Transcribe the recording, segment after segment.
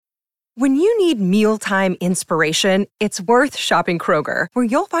When you need mealtime inspiration, it's worth shopping Kroger, where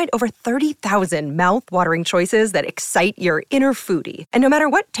you'll find over 30,000 mouth-watering choices that excite your inner foodie. And no matter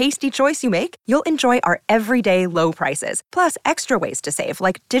what tasty choice you make, you'll enjoy our everyday low prices, plus extra ways to save,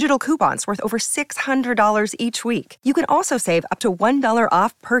 like digital coupons worth over $600 each week. You can also save up to $1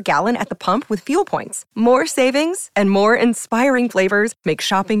 off per gallon at the pump with fuel points. More savings and more inspiring flavors make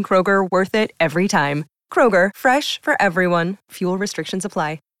shopping Kroger worth it every time. Kroger, fresh for everyone. Fuel restrictions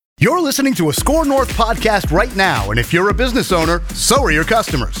apply. You're listening to a Score North podcast right now, and if you're a business owner, so are your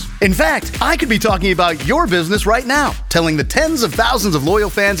customers. In fact, I could be talking about your business right now, telling the tens of thousands of loyal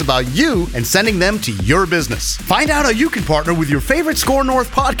fans about you and sending them to your business. Find out how you can partner with your favorite Score North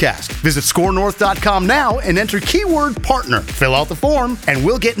podcast. Visit scorenorth.com now and enter keyword partner. Fill out the form, and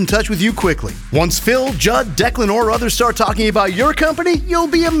we'll get in touch with you quickly. Once Phil, Judd, Declan, or others start talking about your company, you'll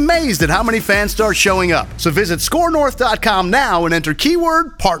be amazed at how many fans start showing up. So visit scorenorth.com now and enter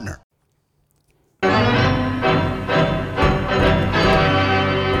keyword partner.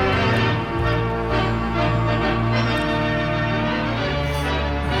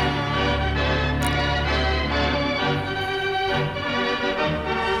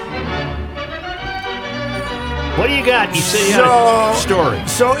 What do you got? You say you had a story.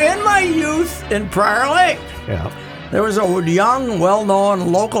 So in my youth in Prior Lake, there was a young,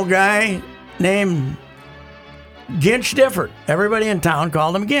 well-known local guy named Ginch Difford. Everybody in town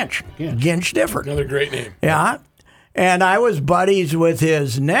called him Ginch. Ginch Difford. Another great name. Yeah. And I was buddies with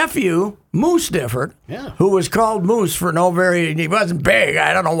his nephew, Moose Difford, who was called Moose for he wasn't big.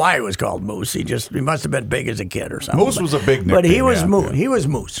 I don't know why he was called Moose. He must have been big as a kid or something. Moose was a big nickname. But he was Moose. He was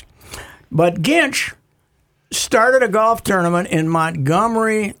Moose. But Ginch started a golf tournament in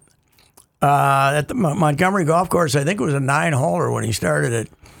Montgomery, at the Montgomery Golf Course. I think it was a 9-holer when he started it.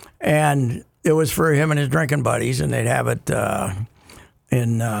 And it was for him and his drinking buddies, and they'd have it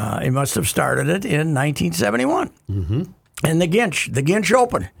he must have started it in 1971. Mm-hmm. And the Ginch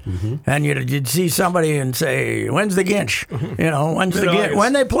Open. Mm-hmm. And you'd see somebody and say, when's the Ginch? When's the Ginch?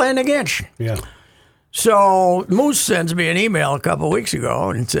 When they playing the Ginch? Yeah. So Moose sends me an email a couple of weeks ago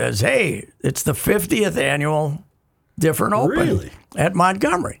and says, hey, it's the 50th annual Difford Open at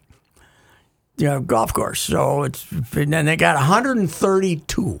Montgomery, golf course. So and they got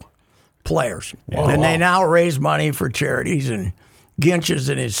 132 players. Wow. And they now raise money for charities, and Ginch is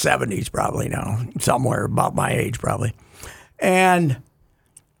in his 70s probably now, somewhere about my age probably. And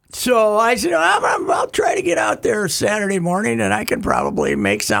so I said, I'll try to get out there Saturday morning, and I can probably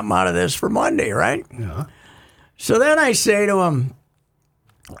make something out of this for Monday, right? Yeah. So then I say to him,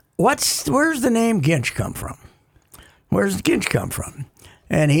 where's the name Ginch come from? Where's Ginch come from?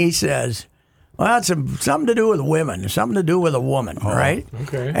 And he says, well, it's something to do with women, something to do with a woman, right?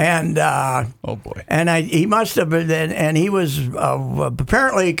 Okay. And oh boy. And he must have been, and he was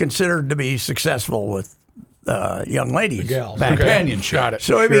apparently considered to be successful with young ladies. The gals. Companionship. Got it.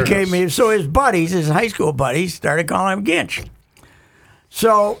 So his buddies, his high school buddies, started calling him Ginch.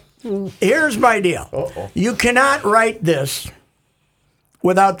 So here's my deal. Uh-oh. You cannot write this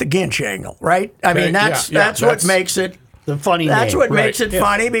without the Ginch angle, right? I mean, that's what makes it the funny That's name. what makes it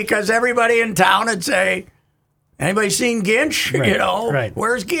funny, because everybody in town would say, anybody seen Ginch? Right.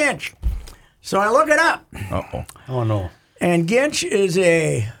 Where's Ginch? So I look it up. Uh-oh. Oh, no. And Ginch is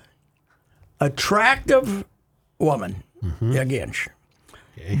a attractive woman, Ginch.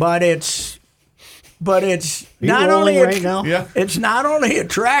 Okay. But it's not only right now? Yeah. It's not only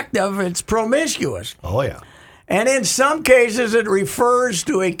attractive, it's promiscuous. Oh yeah. And in some cases, it refers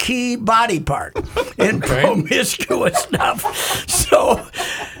to a key body part in promiscuous stuff.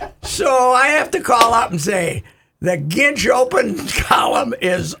 So I have to call up and say, the Ginch Open column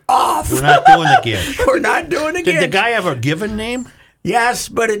is off. We're not doing the Ginch. We're not doing the Ginch. Did the guy have a given name? Yes,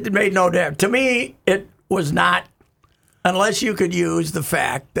 but it made no difference. To me, it was not, unless you could use the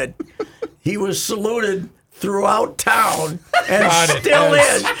fact that he was saluted throughout town and still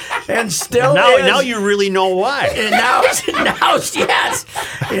is. And still is. Now you really know why. And now, yes.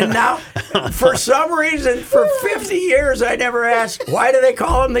 And now, for some reason, for 50 years, I never asked, why do they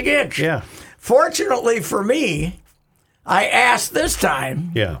call him the Ginch? Yeah. Fortunately for me, I asked this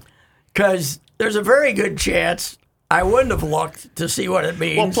time. Yeah. Because there's a very good chance I wouldn't have looked to see what it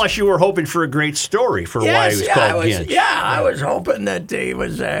means. Well, plus you were hoping for a great story for why he was called Ginch. I was hoping that he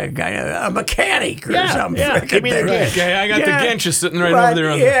was a mechanic or something. Yeah, give me the Ginch. Okay, I got the Ginch sitting right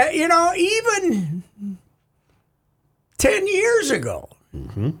over there. Even 10 years ago,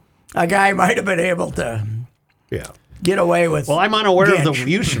 a guy might have been able to get away with. Well, I'm unaware of the Ginch.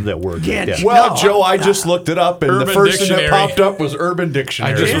 use of that word. Ginch. Like that. Well, No, Joe, I just looked it up, and the Urban first thing that Dictionary. popped up was Urban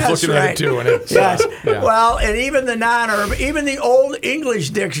Dictionary. I just Yes, was looking at right. it too, and it's Yes. yeah. Well, and even the non-urban, even the old English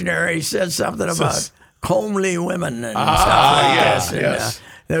dictionary says something about comely women and stuff like yes, that. yes.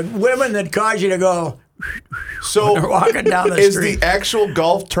 And, the women that cause you to go. So They're walking down the is street. the actual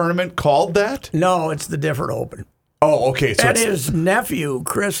golf tournament called that? No, it's the Difford Open. Oh, okay. So And it's, his nephew,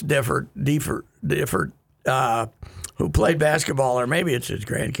 Chris Difford, who played basketball, or maybe it's his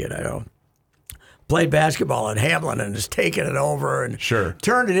grandkid, I don't know, played basketball at Hamlin and has taken it over and Sure.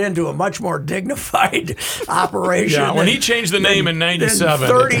 turned it into a much more dignified operation. Yeah, when he changed the name in '97.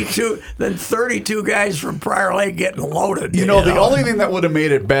 Then 32 guys from Prior Lake getting loaded. you know, the only thing that would have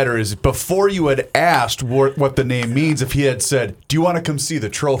made it better is before you had asked what the name means, if he had said, "Do you want to come see the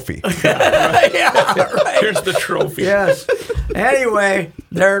trophy?" yeah, right. Here's the trophy. Yes. Anyway,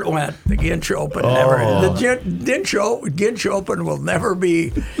 there it went. The Ginch Open Ginch Open will never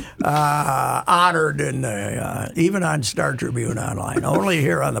be honored in even on Star Tribune Online. Only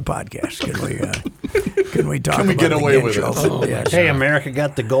here on the podcast can we talk. Can we about get the away Ginch with it? Open. Yes. Hey, America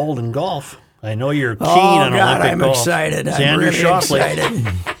got the gold in golf. I know you're keen Oh on God, Olympic I'm golf. excited. I'm Xander really Schauffele.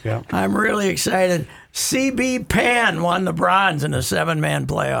 excited. Yeah. I'm really excited. CB Pan won the bronze in a 7-man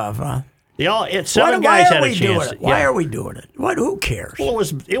playoff. Huh? It's seven guys had a chance. Why are we doing it? What? Who cares? Well,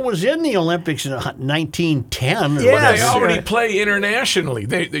 it was in the Olympics in 1910. Or Yes. whatever. They already play internationally.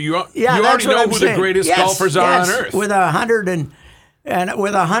 You Yeah, already that's what know I'm who saying. the greatest Yes, golfers are yes, on earth. with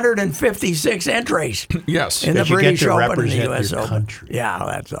 156 entries Yes. in the Because you get British to Open and the represent U.S. your Open. country. Yeah,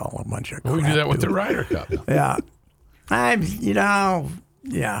 that's all a bunch of crap. We do that with the dude. Ryder Cup.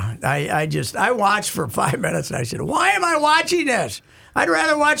 Yeah, I watched for 5 minutes and I said, "Why am I watching this? I'd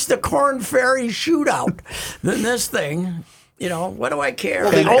rather watch the Corn Ferry Shootout than this thing." You know, what do I care?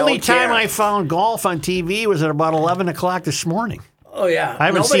 The I only don't time care. I found golf on TV was at about 11 o'clock this morning. Oh yeah, I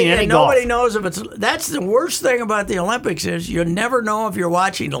haven't seen any golf. Nobody knows if it's. That's the worst thing about the Olympics is you never know if you're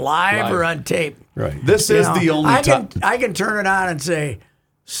watching live or on tape. Right. This You is know, the only time. I can turn it on and say,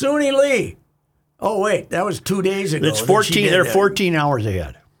 Suni Lee. Oh wait, that was 2 days ago. It's that she 14. did They're that. 14 hours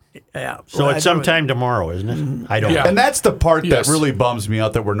ahead. Yeah. So Well, it's I sometime tomorrow, isn't it? I don't Yeah. know. And that's the part Yes. that really bums me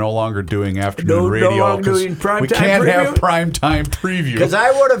out that we're no longer doing afternoon No radio. longer 'cause doing primetime we can't have preview? primetime preview. Because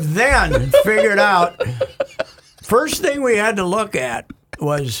I would have then figured out. First thing we had to look at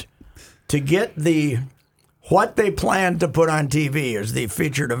was to get what they planned to put on TV as the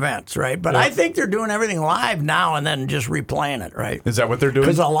featured events, right? But I think they're doing everything live now and then just replaying it, right? Is that what they're doing?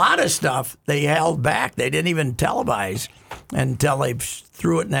 Because a lot of stuff they held back. They didn't even televise until they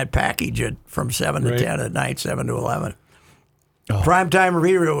threw it in that package from 7 to 10 at night, 7 to 11. Primetime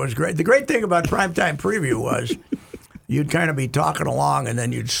preview was great. The great thing about primetime preview was you'd kind of be talking along and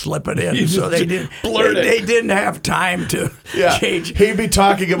then you'd slip it in. So they didn't blurt it. They didn't have time to Yeah, change. he'd be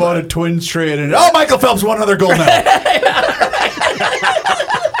talking about a Twins trade, and Michael Phelps won another gold medal.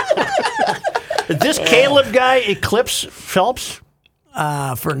 Is this Caleb guy eclipse Phelps?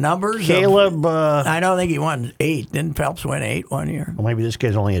 For numbers. Caleb, I don't think he won 8. Didn't Phelps win 8 one year? well, maybe this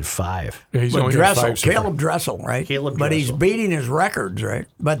guy's only had 5. Yeah, he's But only got Dressel, 5 so far. Caleb Dressel, right? Caleb But he's Dressel. beating his records, right?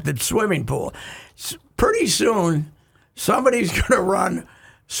 But the swimming pool. Pretty soon, somebody's going to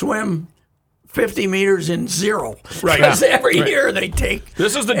swim 50 meters in 0. Right. Because every Right. year they take.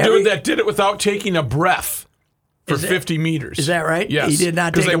 This is the dude that did it without taking a breath for 50 meters. Is that right? Yes. He did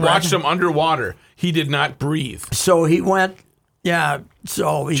not Because take they a breath? watched him underwater. He did not breathe. So he went,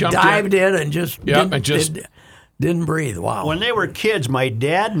 so he Jumped dived in and just, Yeah, and just- didn't breathe. Wow. When they were kids, my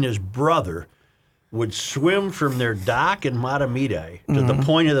dad and his brother would swim from their dock in Matamidi to the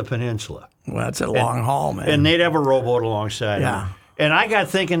point of the peninsula. Well, that's a long haul, man. And they'd have a rowboat alongside Yeah. them. And I got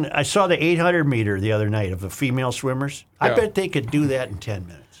thinking, I saw the 800 meter the other night of the female swimmers. I Yeah. bet they could do that in 10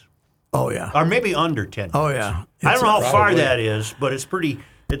 minutes. oh, yeah. Or maybe under 10 minutes. Oh, yeah. I don't know how far Probably. that is, but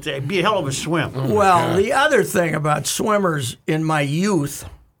it'd be a hell of a swim. Well, the other thing about swimmers in my youth,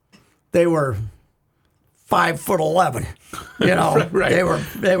 they were 5'11". You know, Right.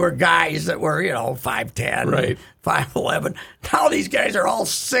 they were guys that were 5'10", Right. 5'11". Now these guys are all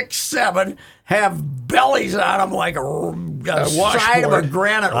 6'7", have bellies on them like a side of a washboard.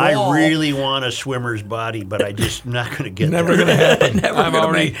 granite I wall. really want a swimmer's body, but I just not going to get Never there. going to happen. Never I'm gonna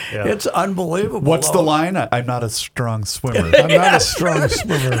already. make- It's unbelievable. What's the though. line? I'm not a strong swimmer. I'm not a strong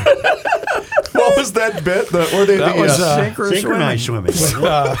swimmer. Well, What was that bit? That was, Synchronized swimming.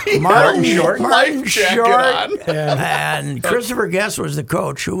 Martin Short. life jacket on. And Christopher Guest was the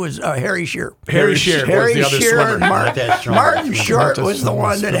coach, who was Harry Shearer. Harry Shearer was the other swimmer. Not that strong. Martin Short was the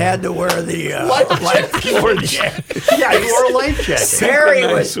one that had to wear the life jacket. Yeah, he wore a life jacket.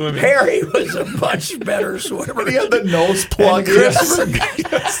 Harry was a much better swimmer. He had the nose plug.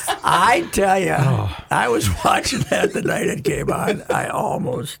 I tell you, I was watching that the night it came on. I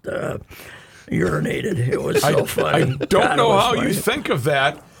almost urinated. It was so funny. I don't know how you think of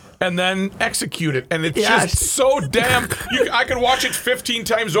that and then execute it. And it's just so damn... I could watch it 15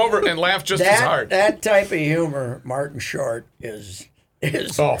 times over and laugh just as hard. That type of humor, Martin Short, is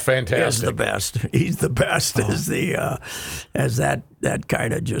fantastic. Is the best. He's the best as that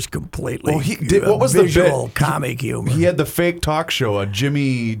kind of just completely what was visual the bit? comic humor. He had the fake talk show,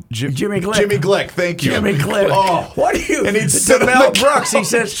 Jimmy Glick. Jimmy Glick, thank you. Jimmy Glick. Oh. What do you? And he'd to sit on Mel the Brooks, he couch.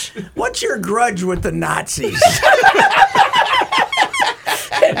 says, "What's your grudge with the Nazis?"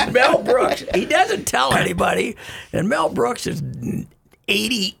 And Mel Brooks, he doesn't tell anybody. And Mel Brooks is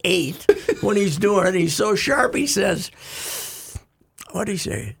 88 when he's doing it. He's so sharp. He says, "What did he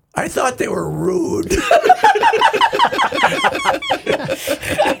say? I thought they were rude."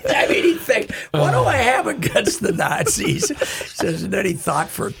 I mean, he thinks, what do I have against the Nazis? He says, and then he thought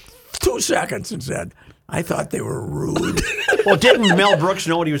for 2 seconds and said, I thought they were rude. Well, didn't Mel Brooks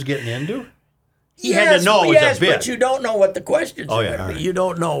know what he was getting into? He had to know it was a bit. But you don't know what the questions are. Yeah, right. You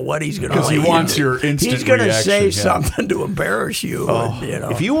don't know what he's going to Because he wants your instant He's going to reaction, say yeah. something to embarrass you.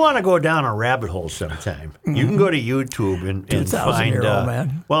 And, If you want to go down a rabbit hole sometime, you can go to YouTube and find. 2,000-year-old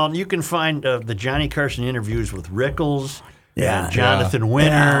man. Well, you can find the Johnny Carson interviews with Rickles Yeah. and Jonathan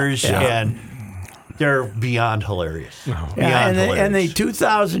Winters, Yeah. and they're beyond hilarious. and the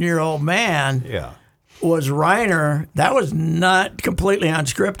 2,000-year-old man was Reiner. That was not completely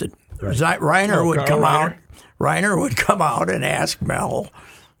unscripted. Reiner would come out. Reiner would come out and ask Mel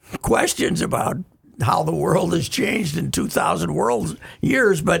questions about how the world has changed in 2,000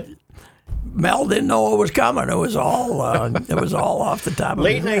 years, but Mel didn't know what was coming. It was all off the top of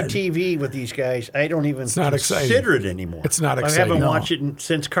Late his night head. TV with these guys, I don't even not consider it anymore. It's not I exciting. haven't watched it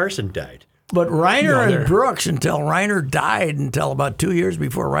since Carson died. But Reiner they're- and Brooks, until Reiner died, until about 2 years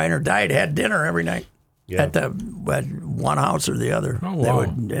before Reiner died, had dinner every night at one house or the other. Oh, wow.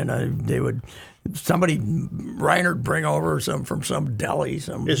 They would Reiner'd bring over some from some deli.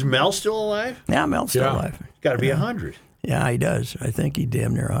 Is Mel still alive? Yeah, Mel's still alive. Got to be 100. Yeah, he does. I think he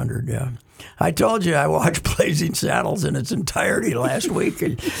damn near 100, yeah. I told you I watched Blazing Saddles in its entirety last week.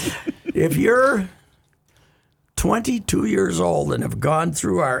 And if you're 22 years old and have gone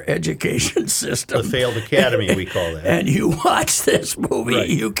through our education system, The failed academy, we call that. and you watch this movie, Right.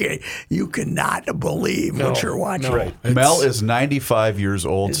 you cannot believe what you're watching. Right. Mel is 95 years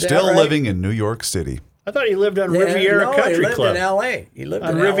old, Is that still right? living in New York City. I thought he lived on Riviera no, Country he lived Club. in L.A. He lived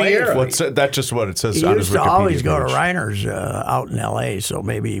On in Riviera. L.A. That's just what it says He on his used to Wikipedia always go to page. Reiner's out in L.A., so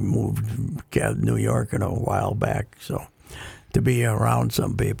maybe he moved to New York in a while back, so to be around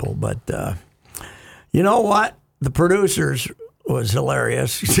some people. But you know what? The producers was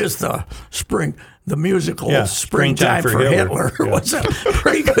hilarious. Just the musical Springtime for Hitler was a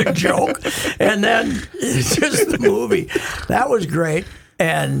pretty good joke. And then just the movie. That was great.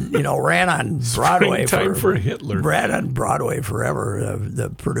 And, ran on Broadway. Springtime for Hitler. Ran on Broadway forever,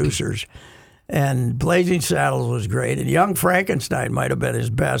 the producers. And Blazing Saddles was great. And Young Frankenstein might have been his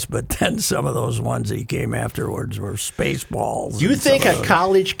best, but then some of those ones he came afterwards were Spaceballs. Do you and think some a of those.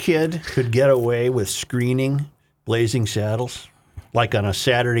 college kid could get away with screening Blazing Saddles? Like on a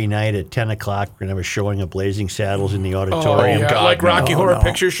Saturday night at 10 o'clock, we're going to have a showing of Blazing Saddles in the auditorium. yeah, like Rocky Horror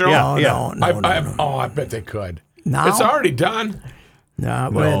Picture Show? Yeah, I bet they could. Now? It's already done. No,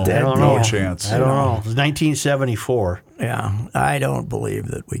 No, but I don't No know. chance. I don't know. It was 1974. Yeah, I don't believe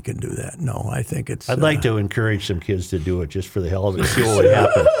that we can do that. No, I think it's. I'd like to encourage some kids to do it just for the hell of it, see what would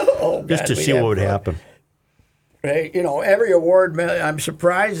happen. Just to see what would happen. Hey, every award. I'm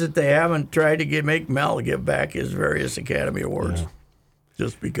surprised that they haven't tried to make Mel give back his various Academy Awards,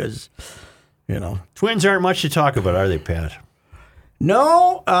 just because, Twins aren't much to talk about, are they, Pat?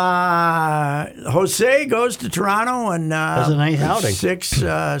 No, Jose goes to Toronto and was a nice outing. six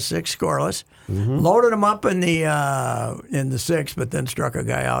scoreless. Loaded him up in the sixth, but then struck a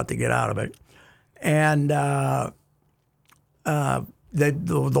guy out to get out of it. And the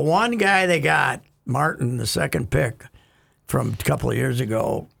one guy they got, Martin, the second pick from a couple of years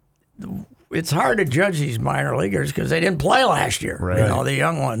ago. It's hard to judge these minor leaguers because they didn't play last year. Right. The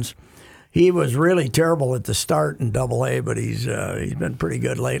young ones. He was really terrible at the start in Double-A, but he's been pretty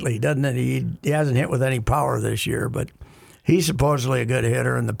good lately. He hasn't hit with any power this year, but he's supposedly a good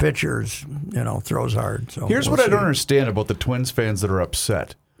hitter, and the pitcher's, throws hard. So Here's we'll what I see. don't understand about the Twins fans that are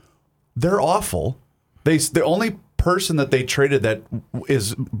upset. They're awful. The only person that they traded that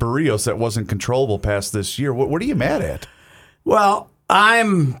is Barrios that wasn't controllable past this year. What are you mad at? Well,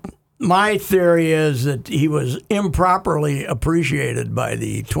 my theory is that he was improperly appreciated by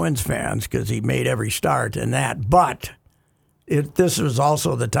the Twins fans because he made every start in that. But this was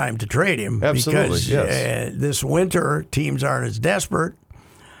also the time to trade him. Absolutely, because yes. This winter teams aren't as desperate,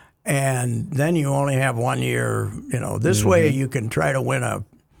 and then you only have 1 year. This way you can try to win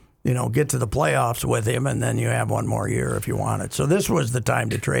get to the playoffs with him, and then you have one more year if you want it. So this was the time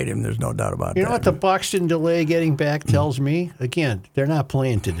to trade him. There's no doubt about that. You know what the Buxton delay getting back tells me? Again, they're not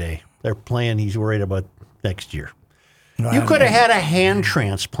playing today. They're playing, he's worried about next year. You could have had a hand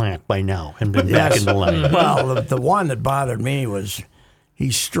transplant by now and been back in the line. Well, the one that bothered me was he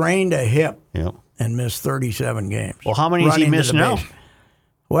strained a hip Yep. and missed 37 games. Well, how many does he Running to miss the now? base.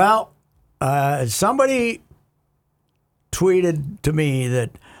 Well, somebody tweeted to me that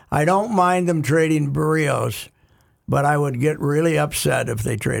I don't mind them trading Barrios, but I would get really upset if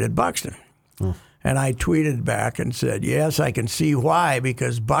they traded Buxton. And I tweeted back and said, yes, I can see why,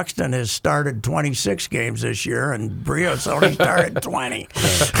 because Buxton has started 26 games this year and Barrios only started 20.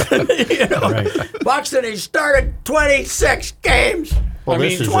 Buxton, he started 26 games. Well,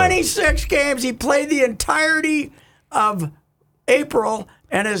 this is 26 games. He played the entirety of April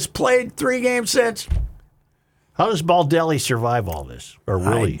and has played 3 games since. How does Baldelli survive all this? Or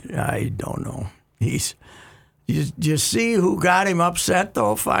really? I don't know. You see who got him upset,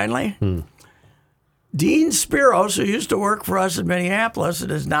 though, finally? Dean Spiros, who used to work for us in Minneapolis and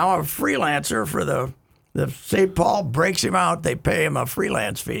is now a freelancer for the St. Paul, breaks him out. They pay him a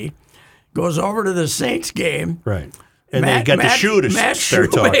freelance fee. Goes over to the Saints game. Right. And they got the shoe to Matt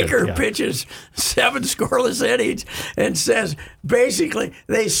start talking. Shoemaker Yeah. pitches 7 scoreless innings and says, basically,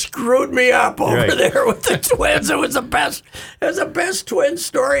 they screwed me up over there with the Twins. It was the best Twins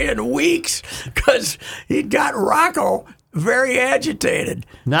story in weeks because he got Rocco very agitated.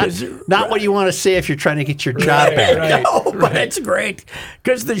 Not what you want to say if you're trying to get your job back. No, but it's great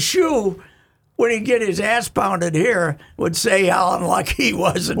because the shoe, when he'd get his ass pounded here, would say how unlucky he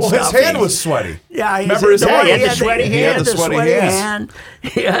was and Well, stuff. his hand was sweaty. Yeah, Remember his hand? He had the sweaty hand. He had the sweaty hand.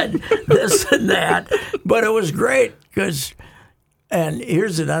 He had this and that. But it was great because, and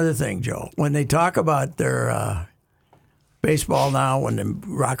here's another thing, Joe. When they talk about their baseball now, when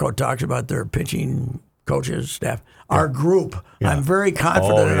Rocco talks about their pitching coaches, staff, our group, I'm very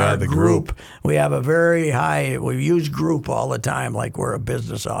confident in our the group. We have a very high, we use group all the time like we're a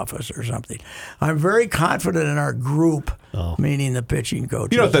business office or something. I'm very confident in our group, meaning the pitching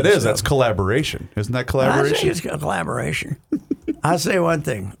coaches. You know what that and is? stuff. That's collaboration. Isn't that I collaboration? think it's a collaboration. I'll say one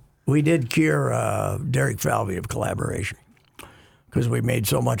thing. We did cure Derek Falvey of collaboration because we made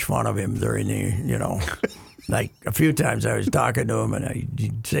so much fun of him during the, like a few times I was talking to him and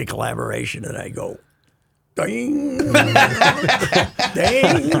he'd say collaboration and I go, ding,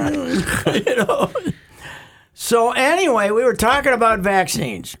 ding, So anyway, we were talking about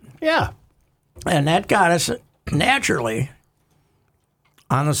vaccines. Yeah. And that got us naturally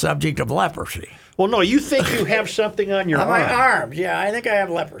on the subject of leprosy. Well, no, you think you have something on your On my arm. arms, yeah, I think I have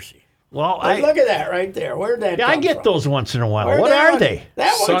leprosy. Well, Look at that right there. Where'd that yeah, come I get from? those once in a while. Where'd What that are one- they?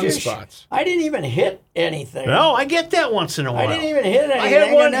 That one just- Sunspots. I didn't even hit anything. No, I get that once in a while. I didn't even hit anything. I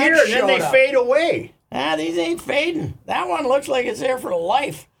had one and that here, and then they showed up. fade away. These ain't fading. That one looks like it's there for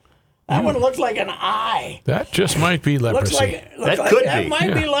life. That one looks like an eye. That just might be Looks leprosy. like That could that be.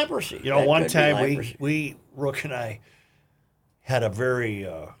 might be leprosy. You know, That one could be time leprosy. Rook and I had a very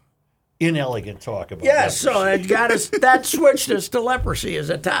inelegant talk about Yes, leprosy. so it got us. That switched us to leprosy as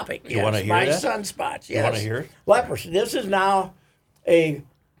a topic. You wanna hear my that? sunspots. Yes. wanna hear it? Leprosy. This is now a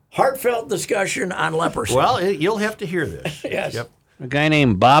heartfelt discussion on leprosy. Well, you'll have to hear this. yes. Yep. A guy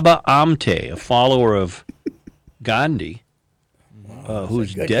named Baba Amte, a follower of Gandhi,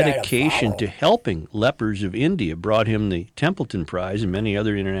 whose good guy to dedication follow. to helping lepers of India brought him the Templeton Prize and many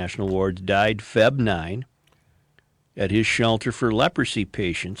other international awards, died Feb 9 at his shelter for leprosy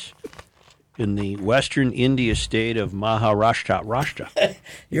patients in the western India state of Maharashtra.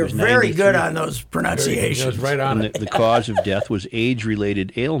 You're was very 93. good on those He pronunciations. goes right on And it. the cause of death was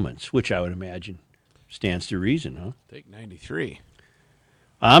age-related ailments, which I would imagine stands to reason, huh? Take 93.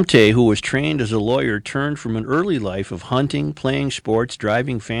 Amte, who was trained as a lawyer, turned from an early life of hunting, playing sports,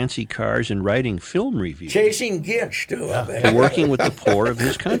 driving fancy cars, and writing film reviews Chasing Ginch, too. I bet. to working with the poor of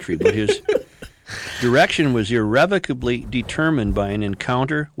his country. But his direction was irrevocably determined by an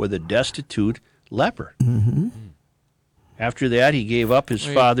encounter with a destitute leper. Mm-hmm. After that, he gave up his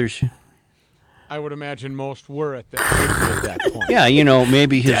father's... I would imagine most were at that point. Yeah,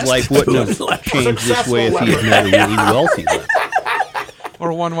 maybe his life wouldn't have changed this way if he had met a really wealthy leper.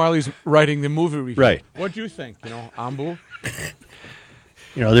 Or one while he's writing the movie review. Right. What do you think? Ambu?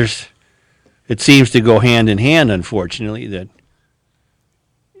 It seems to go hand in hand, unfortunately, that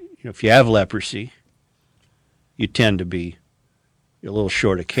if you have leprosy, you tend to be a little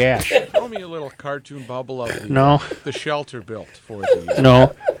short of cash. Show me a little cartoon bubble of the shelter built for the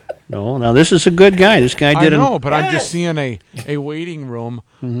No. Now this is a good guy. This guy did. I know, but I'm just seeing a waiting room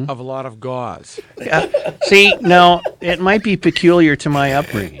of a lot of gauze. See, now it might be peculiar to my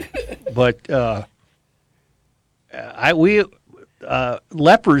upbringing, but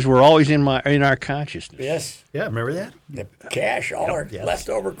lepers were always in our consciousness. Yes. Yeah, remember that? The cash, all our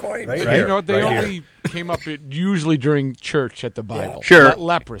leftover coins. Right. They only came up usually during church at the Bible. Yeah. Sure.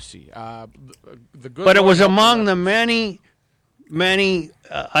 Leprosy. The good But it was Lord among the many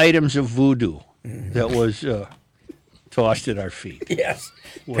items of voodoo that was tossed at our feet. Yes.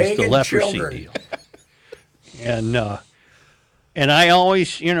 Was Pagan the leprosy children. deal. And I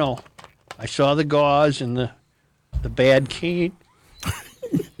always, I saw the gauze and the bad cane.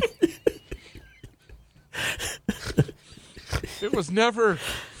 It was never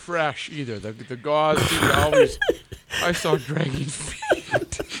fresh either. The gauze always. I saw dragging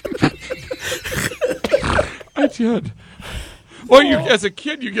feet. I did. Well, as a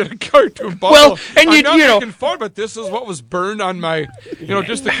kid, you get a cartoon bubble. Well, and I'm not making fun, but this is what was burned on my,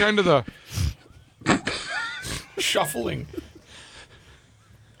 just the kind of the Shuffling.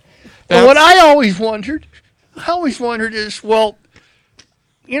 Well, what I always wondered is,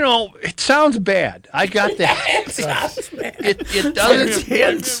 it sounds bad. I got that. It doesn't.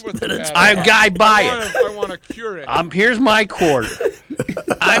 Hints that it's I buy it. I want to cure it. Here's my quarter.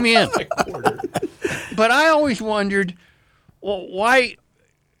 I'm in. But I always wondered, well, why?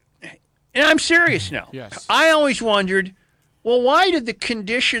 And I'm serious now. Yes. I always wondered, well, why did the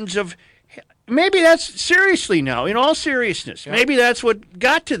conditions of maybe that's seriously now, in all seriousness, maybe that's what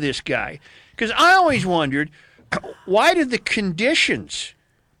got to this guy. Because I always wondered, why did the conditions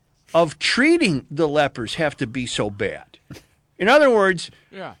of treating the lepers have to be so bad? In other words,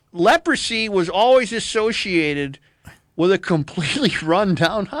 leprosy was always associated with a completely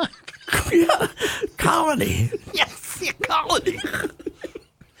run-down hut. Yeah. Colony. Yes, a colony.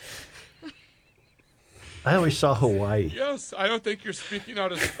 I always saw Hawaii. Yes, I don't think you're speaking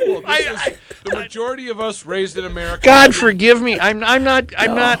out of school. The majority of us raised in America. God forgive me. I'm not.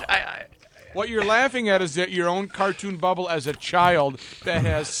 What you're laughing at is that your own cartoon bubble as a child that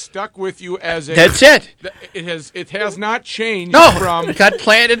has stuck with you as a. That's it. It has not changed. No, from got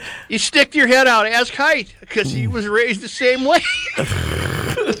planted. You stick your head out, ask height, because he was raised the same way.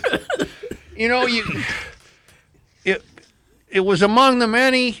 It was among the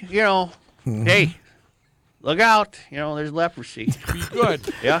many. Hey, look out! There's leprosy. Be good.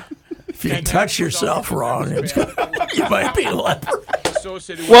 Yeah. If you touch yourself wrong, you might be a leper.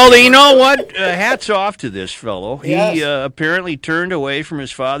 Well, you know what? Hats off to this fellow. He apparently turned away from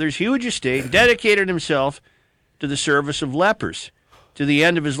his father's huge estate and dedicated himself to the service of lepers. To the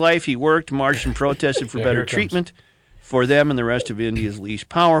end of his life, he worked, marched, and protested for better treatment for them and the rest of India's least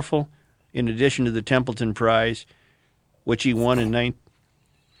powerful, in addition to the Templeton Prize, which he won in 19...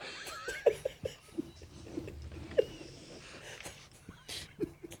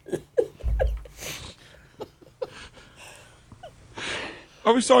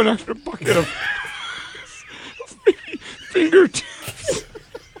 I saw an extra bucket of fingertips.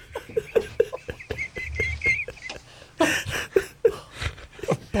 A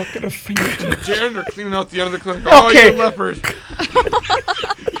bucket of fingertips. Janitor cleaning out the end of the clinic. Oh, Okay. you lepers.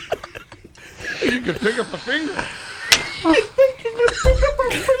 You could pick up a finger.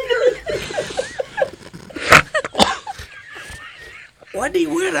 What did he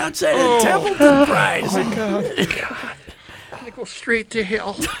win outside the Templeton Prize? Oh, my God. I go straight to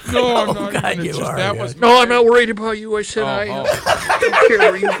hell. No, I'm not. God, Even, you it's just, are, that yeah. was No, I'm not worried about you. I said I don't care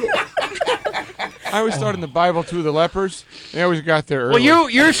where you go. I always thought in the Bible, too, the lepers, they always got there early. Well,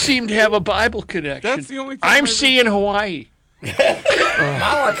 you seem to have a Bible connection. That's the only thing I'm I- seeing Hawaii.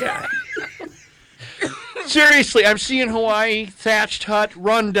 Malachi. Seriously, I'm seeing Hawaii, thatched hut,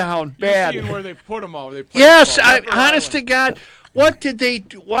 run down, You're bad. seeing where they put them all. They put Yes, them all. Leper honest to Island. God, what did they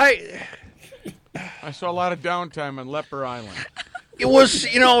do? Why? I saw a lot of downtime on Leper Island. It was,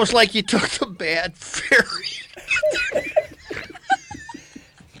 it was like you took the bad ferry.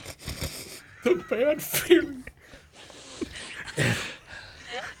 The bad feeling.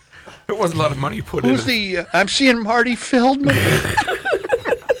 There wasn't a lot of money put in Who's the? I'm seeing Marty Feldman.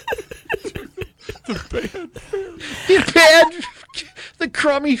 The bad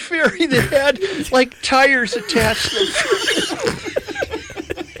crummy ferry that had like tires attached to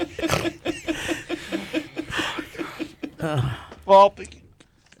them. Well,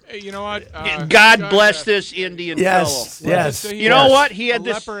 Hey, you know what? God bless this Indian Yes, fellow. yes. He You know was what? He had a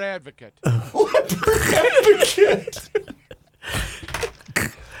this. leper advocate.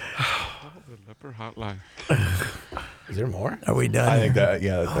 Leper hotline. Is there more? Are we done? I think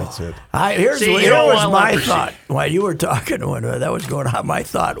that's it. Here's See, what you don't was want my leprosy. thought while you were talking when that was going on. My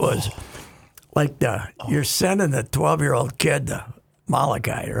thought was like you're sending the 12-year-old kid to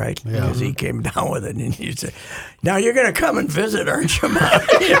Molokai, right? Because he came down with it, and you say, "Now you're going to come and visit, aren't you, Mom?"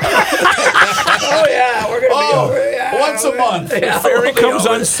 Oh yeah, we're going to be over. Yeah, Once a month. Yeah, Ferry we'll be comes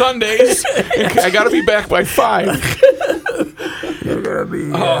over. on Sundays. I got to be back by 5. You're going to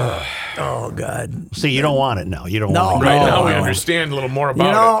be. Oh God. See, you don't want it now. You don't No, want it. Right no, now, we no. understand a little more You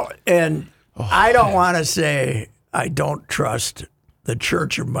about know, and I don't want to say I don't trust the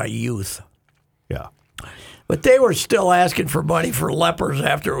church of my youth. Yeah. But they were still asking for money for lepers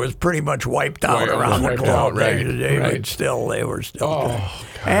after it was pretty much wiped out Right, it was around the wiped globe. out, right, They right. would still, they were still.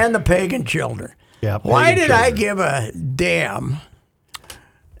 And the pagan children. Yeah. Why pagan did I children. give a damn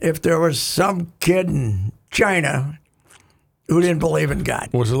if there was some kid in China who didn't believe in God?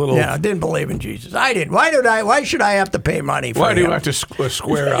 Was a little- didn't believe in Jesus. I did. Why should I have to pay money for Why do him? you have to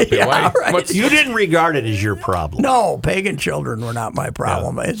square up? Yeah, Why- right. what's- You didn't regard it as your problem. No, pagan children were not my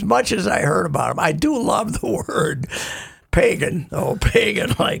problem. As much as I heard about them, I do love the word pagan. Oh,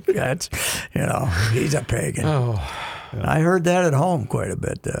 pagan, like that's, he's a pagan. Oh, I heard that at home quite a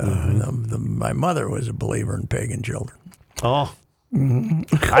bit. My mother was a believer in pagan children. Oh.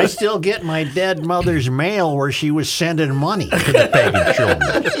 I still get my dead mother's mail where she was sending money to the pagan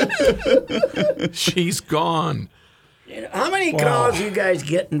children. She's gone. How many calls you guys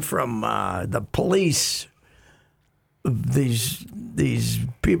getting from the police? These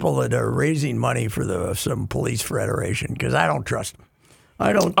people that are raising money for some police federation, because I don't trust them.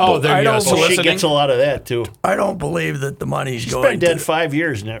 I don't. Oh, they're I don't. soliciting? Well, she gets a lot of that, too. I don't believe that the money's She's going been dead to. 5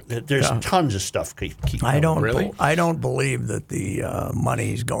 years, and there's tons of stuff keep I don't. Really? I don't believe that the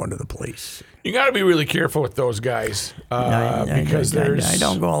money's going to the police. You got to be really careful with those guys because I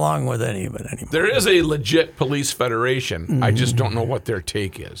don't go along with any of it anymore. there is a legit police federation. I just don't know what their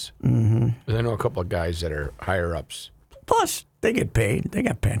take is. Mm-hmm. I know a couple of guys that are higher ups. Plus, they get paid. They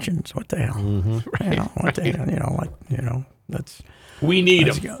got pensions. What the hell? That's. We need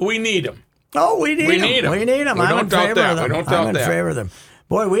Let's them. go. We need them. Oh, we need them. need 'em. We need them. We I'm don't in doubt favor that. of them. We don't doubt I'm in that. favor of them.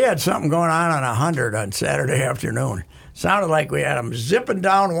 Boy, we had something going on 100 on Saturday afternoon. Sounded like we had them zipping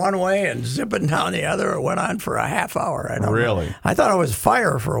down one way and zipping down the other. It went on for a half hour. I don't Really? know. I thought it was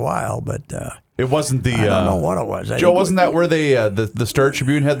fire for a while, but It wasn't the. I don't know what it was. Joe, wasn't that where they the Star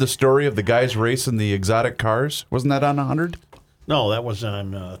Tribune had the story of the guys racing the exotic cars? Wasn't that on 100? No, that was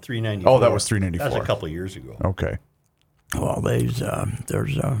on 394. Oh, that was 394. That was a couple of years ago. Okay. Well,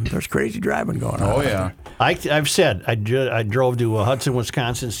 there's crazy driving going on. Oh yeah. I've said I drove to Hudson,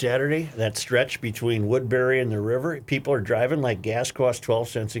 Wisconsin Saturday. That stretch between Woodbury and the river, people are driving like gas costs 12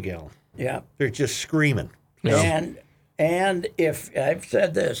 cents a gallon. Yeah. They're just screaming. And if I've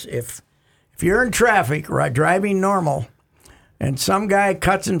said this, if you're in traffic, right, driving normal, and some guy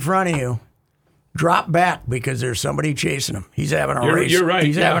cuts in front of you, drop back because there's somebody chasing him. He's having a race. You're right.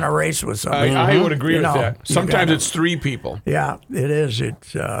 He's yeah. having a race with somebody. I would agree You with know, that. you Sometimes gotta- it's 3 people. Yeah, it is.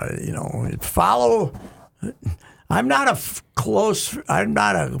 It's follow. I'm not a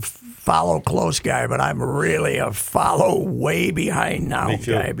follow close guy, but I'm really a follow way behind now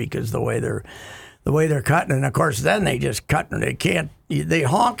guy because the way they're cutting, and of course then they just cut and they can't. They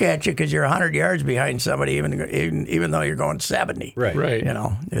honk at you because you're 100 yards behind somebody, even though you're going 70. Right. Right. You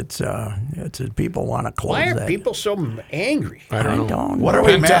know, it's people want to close Why are that. people so angry? I don't know. don't What know. are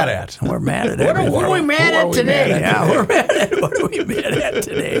we mad at? We're mad at What everything. are we mad at today? Yeah, we're mad at what are we mad at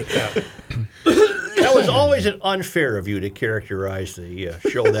today? That was always an unfair of you to characterize the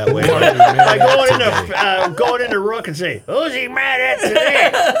show that way. By going into Rook and say, "Who's he mad at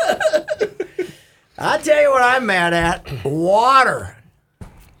today?" I'll tell you what I'm mad at. Water.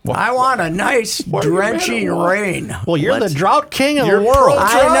 I want a nice drenching rain. Well, you're the drought king of the You're world.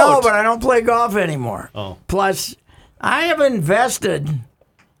 I know, but I don't play golf anymore. Oh. Plus, I have invested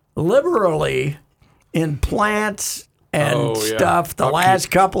liberally in plants and Oh, yeah. stuff the Upkeep.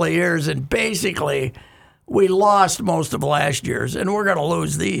 last couple of years, and basically, we lost most of last year's, and we're going to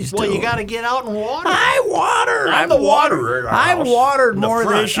lose these Well, too. you got to get out and water. I water. I'm the waterer at our I've house. watered The more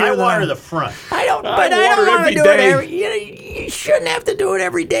front. this year I than water the front. I don't. I But I don't water want to every do day. it every. You shouldn't have to do it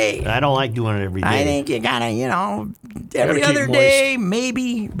every day. I don't like doing it every day. I think you gotta, every keep other moist. day,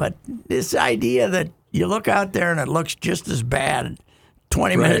 maybe. But this idea that you look out there and it looks just as bad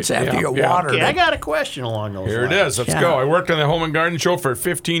 20 minutes after you watered Okay, I it. got a question along those Here lines. it is. Let's go. I worked on the Home and Garden Show for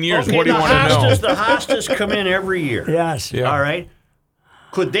 15 years. Okay, What do you the want to know? hostas, the hostas come in every year. Yes. Yeah. All right.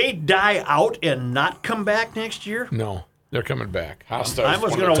 Could they die out and not come back next year? No, they're coming back. Hostas. I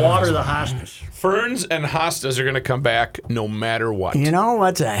was going to water the hostas. Ferns and hostas are going to come back no matter what. You know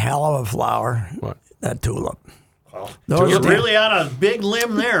what's a hell of a flower? What? That tulip. You're damn- really on a big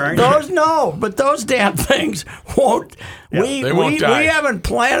limb there, aren't you? Those no, but those damn things won't. they won't die. We haven't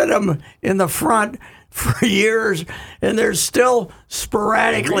planted them in the front for years, and there's still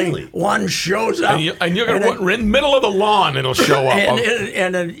sporadically Really? one shows up. And you're going to in the middle of the lawn, it'll show up.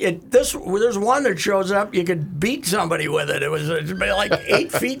 There's one that shows up. You could beat somebody with it. It's like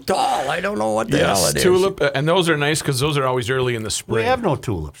 8 feet tall. I don't know what the hell Yes, it is. tulip. And those are nice because those are always early in the We spring. have no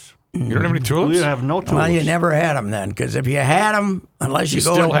tulips. You don't have any tulips? We have no tulips. Well, you never had them then, because if you had them, unless you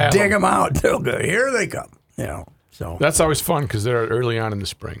go still and have dig 'em. them out, they'll go. Here they come. You know. So That's always fun because they're early on in the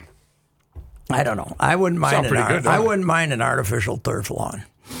spring. I don't know. I wouldn't mind Sound pretty good, don't I it? wouldn't mind an artificial turf lawn.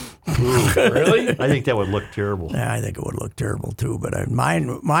 Really? I think that would look terrible. Yeah, I think it would look terrible too. But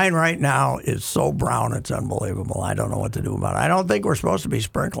mine right now is so brown, it's unbelievable. I don't know what to do about it. I don't think we're supposed to be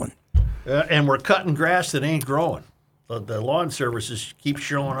sprinkling. And we're cutting grass that ain't growing. The lawn services keep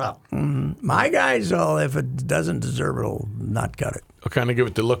showing up. My guys, though, if it doesn't deserve it, will not cut it. I'll kind of give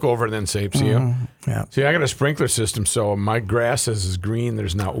it the look over and then say, see ya. Yeah. See, I got a sprinkler system, so my grass is green.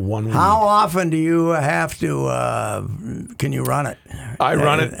 There's not one weed. How often do you have to? Can you run it? I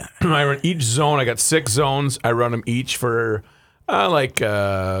run it. I run each zone. I got 6 zones. I run them each for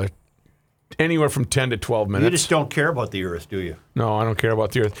anywhere from 10 to 12 minutes. You just don't care about the earth, do you? No, I don't care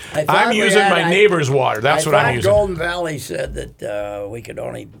about the earth. I thought I'm we using had- my neighbor's water. That's what I'm using. Golden Valley said that we could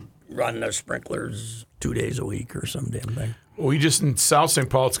only run the sprinklers 2 days a week or some damn thing. We just in South St.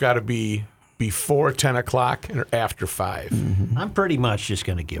 Paul, it's got to be before 10 o'clock and after 5. I'm pretty much just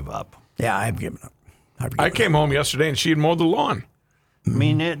going to give up. Yeah, I've given up. I came home yesterday and she had mowed the lawn. I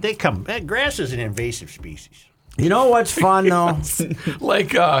mean, they come. Grass is an invasive species. You know what's fun though?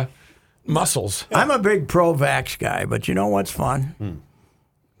 Like mussels. I'm a big pro-vax guy, but you know what's fun?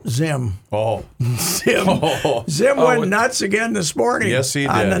 Zim. Oh, Zim went nuts again this morning. Yes, he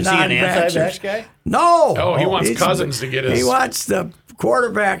on did. the Is he an non-vaxxers. anti-vax guy? No. Oh, he wants He's- Cousins to get his. He wants the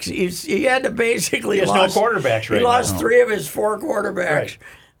quarterbacks. He had to basically. He has no quarterbacks right He lost now. 3 of his 4 quarterbacks Right.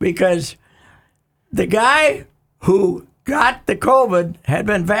 because the guy who got the COVID had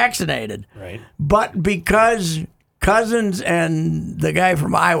been vaccinated. Right. But because Cousins and the guy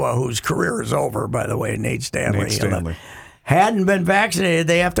from Iowa, whose career is over, by the way, Nate Stanley. Hadn't been vaccinated,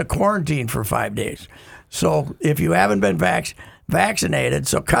 they have to quarantine for 5 days. So if you haven't been vaccinated,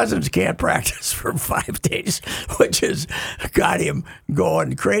 so Cousins can't practice for 5 days, which has got him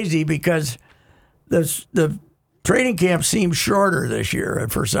going crazy because the training camp seems shorter this year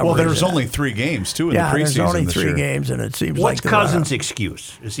for some well, reason. there's only 3 games too in the preseason. There's only this 3 year. games, and it seems What's like Cousins'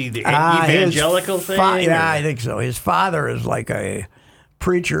 excuse? Is he the his evangelical thing? Yeah, or- I think so. His father is like a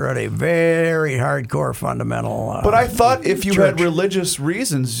preacher at a very hardcore fundamental. But I thought if you had church. religious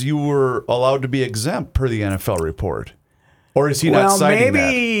reasons, you were allowed to be exempt per the NFL report. Or is he not citing that?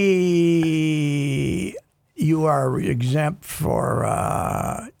 Maybe you are exempt for.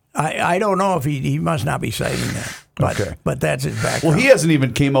 I don't know if he must not be citing that. But, Okay. but that's his background. Well, he hasn't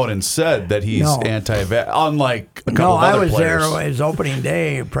even came out and said that he's No. anti-vax, unlike a couple No, of I other was players. there his opening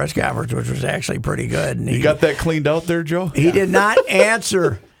day press conference, which was actually pretty good. And You got that cleaned out there, Joe? He did not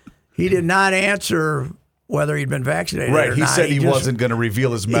answer. He did not answer whether he'd been vaccinated. Right. or He not. said he just- wasn't going to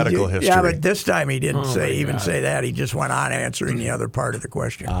reveal his he medical did- history. Yeah, but this time he didn't say that. He just went on answering the other part of the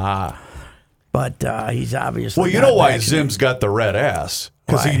question. But he's obviously. well, you not know why vaccinated. Zim's got the red ass?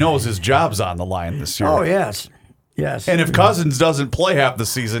 Because Why? he knows his job's on the line this year. Oh yes, yes. And if Cousins doesn't play half the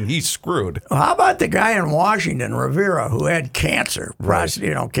season, he's screwed. How about the guy in Washington, Rivera, who had cancer,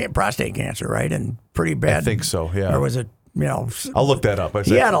 prostate cancer, right? And pretty bad. I think so, yeah. Or was it? I'll look that up.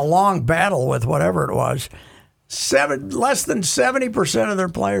 He had a long battle with whatever it was. Less than 70% of their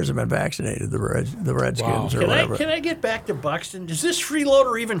players have been vaccinated. The Redskins or whatever. Can I get back to Buxton? Does this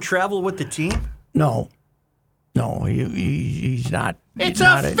freeloader even travel with the team? No, he's not. It's he's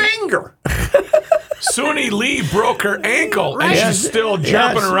not a finger. Suni Lee broke her ankle, and Yes. she's still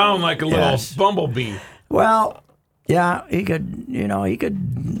jumping Yes. around like a little Yes. bumblebee. Well, yeah, he could.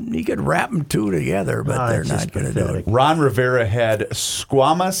 He could wrap them 2 together, but they're it's not just going to do pathetic. it. Ron Rivera had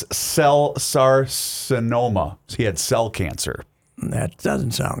squamous cell carcinoma. He had cell cancer. That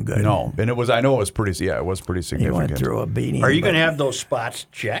doesn't sound good. No, and I know it was pretty. Yeah, it was pretty he significant. went through a beating. Are you but- going to have those spots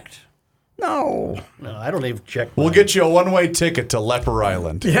checked? No. No, I don't even check. We'll mine. get you a one-way ticket to Leper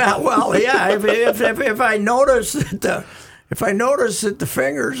Island. Yeah, well, yeah. If I notice that If I notice that the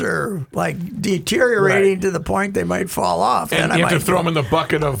fingers are like deteriorating to the point they might fall off, And then you I have might to throw them in the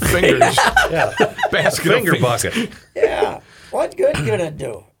bucket of fingers. Basket Finger of fingers. bucket. Yeah, what good can it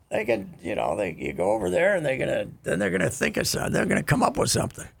do? They can, you go over there and they're gonna think of something. They're gonna come up with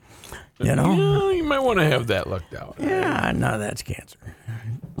something. You know? Yeah, you might want to have that looked out. Yeah, no, that's cancer.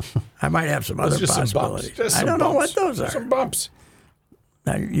 I might have some other It's just some bumps. possibilities. Just I some don't know bumps. what those are. Some bumps.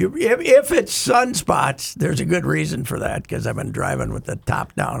 Now, if it's sunspots, there's a good reason for that because I've been driving with the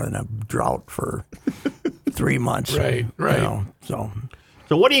top down in a drought for 3 months. Right. So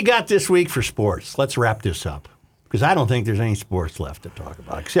So what do you got this week for sports? Let's wrap this up. Because I don't think there's any sports left to talk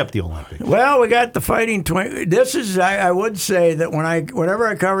about except the Olympics. Well, we got the fighting twin. This is, I would say that whenever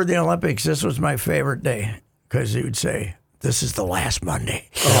I covered the Olympics, this was my favorite day because he would say, "This is the last Monday."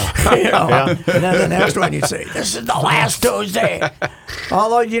 And then the next one you'd say, "This is the last Tuesday."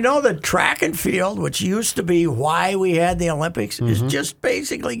 Although, the track and field, which used to be why we had the Olympics, is just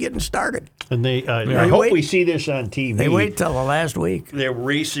basically getting started. And I hope we see this on TV. They wait till the last week. They're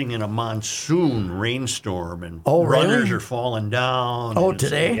racing in a monsoon rainstorm, and Oh, really? runners are falling down. Oh, and it's-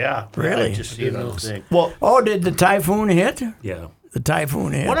 today? Yeah. Really? I just see the thing. Well, did the typhoon hit? Yeah. The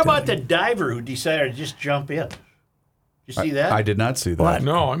typhoon hit. What about the diver who decided to just jump in? You see that? I did not see that. What?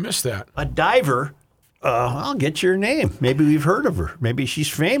 No, I missed that. A diver. I'll get your name. Maybe we've heard of her. Maybe she's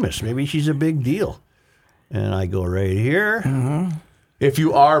famous. Maybe she's a big deal. And I go right here. Mm-hmm. If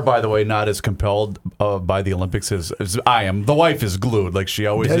you are, by the way, not as compelled by the Olympics as I am, the wife is glued like she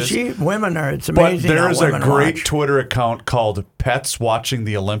always Does is. she? Women are. It's But amazing. there how is a women great watch. Twitter account called Pets Watching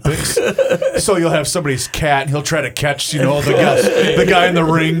the Olympics. So you'll have somebody's cat, and he'll try to catch, the guy in the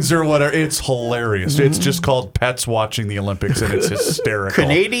rings or whatever. It's hilarious. It's just called Pets Watching the Olympics, and it's hysterical.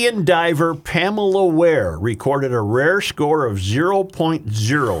 Canadian diver Pamela Ware recorded a rare score of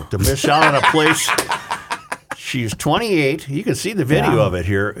 0.0 to miss out on a place. She's 28. You can see the video of it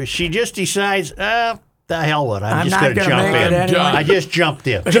here. She just decides, the hell with it. I'm just not going to gonna jump make in. it anyway. I just jumped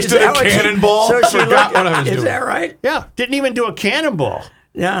in. Just Is did a that what she- cannonball. So she Forgot looked- what I was Is doing. that right? Yeah, didn't even do a cannonball.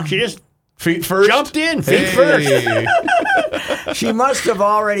 Yeah. She just Feet first. jumped in, feet first. Hey. She must have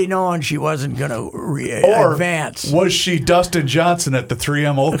already known she wasn't going to Or advance. was she Dustin Johnson at the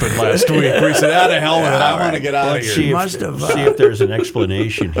 3M Open last week where he said, out of hell with it, I want to get out of Let's here. see if, Must have, see if there's an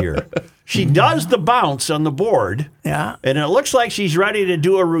explanation here. She does the bounce on the board, Yeah. and it looks like she's ready to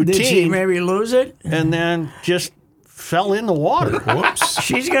do a Did she routine, maybe lose it? and then just fell in the water. Whoops.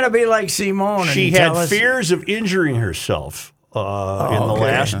 She's going to be like Simone. She and had tell us- fears of injuring herself in the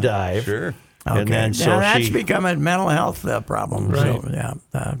last dive. Sure. And Okay. then Now so that's she become a mental health problem. Right. So,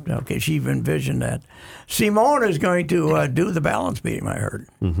 yeah. Okay. She envisioned that. Simone is going to do the balance beam, I heard.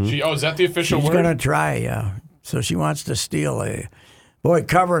 Is that the official She's word? going to try, yeah. So she wants to steal a. Boy,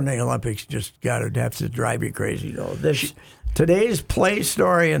 covering the Olympics just got to have to drive you crazy, though. Today's play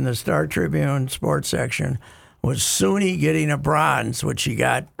story in the Star Tribune sports section was Suni getting a bronze, which she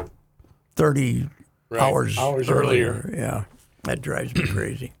got 30 hours earlier. Yeah, that drives me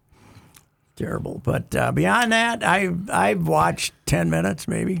crazy. Terrible. But beyond that, I've watched 10 minutes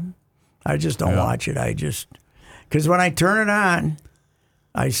maybe. I just don't watch it. Because when I turn it on,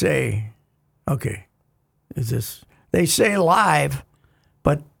 I say, okay, is this? They say live,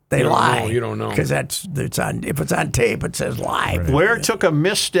 but they You don't lie. know, you don't know. Because it's on. If it's on tape, it says live. Ware took a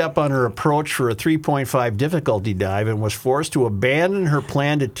misstep on her approach for a 3.5 difficulty dive and was forced to abandon her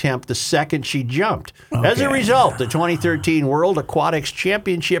planned attempt the second she jumped. As a result, the 2013 World Aquatics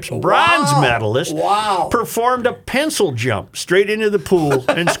Championships bronze medalist performed a pencil jump straight into the pool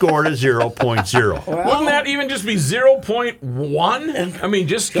and scored a 0.0. Wouldn't that even just be 0.1? I mean,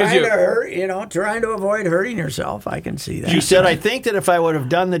 just because Trying you. to hurt, trying to avoid hurting herself. I can see that. She said, I think that if I would have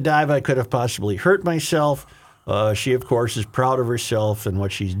done the dive, I could have possibly hurt myself. She, of course, is proud of herself and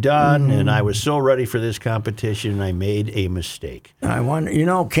what she's done, and I was so ready for this competition, and I made a mistake. I wonder,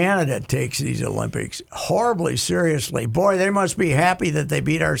 Canada takes these Olympics horribly seriously. Boy, they must be happy that they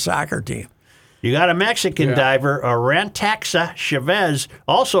beat our soccer team. You got a Mexican diver, Arantaxa Chavez,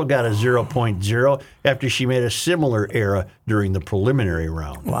 also got a 0.0 after she made a similar error during the preliminary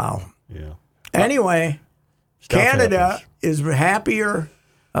round. Wow. Yeah. Anyway, Stuff Canada happens. is happier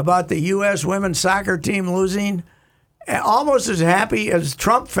about the U.S. women's soccer team losing, almost as happy as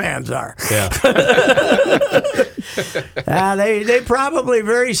Trump fans are. Yeah. They probably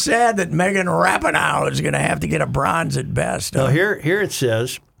very sad that Megan Rapinoe is going to have to get a bronze at best. Now here it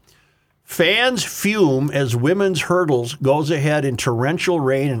says, fans fume as women's hurdles goes ahead in torrential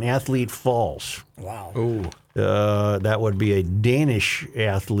rain and athlete falls. Wow. That would be a Danish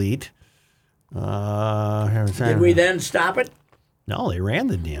athlete. Did we then stop it? No, they ran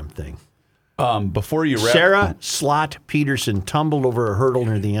the damn thing. Before you wrap, Sarah Slot Peterson tumbled over a hurdle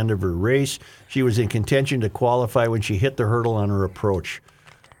near the end of her race. She was in contention to qualify when she hit the hurdle on her approach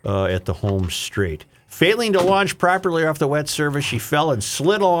at the home straight. Failing to launch properly off the wet surface, she fell and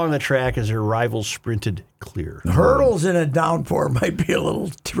slid along the track as her rivals sprinted clear. Hurdles in a downpour might be a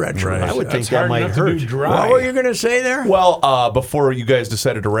little treacherous. I would think that might hurt. What were you going to say there? well, before you guys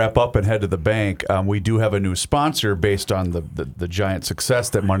decided to wrap up and head to the bank, we do have a new sponsor based on the giant success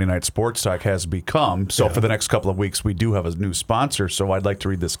that Monday Night Sports Talk has become. So for the next couple of weeks, we do have a new sponsor. So I'd like to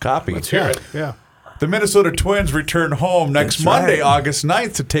read this copy. Let's hear it. Yeah. The Minnesota Twins return home next That's Monday, right. August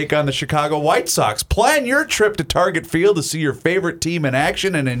 9th, to take on the Chicago White Sox. Plan your trip to Target Field to see your favorite team in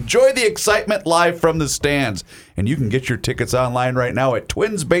action and enjoy the excitement live from the stands. And you can get your tickets online right now at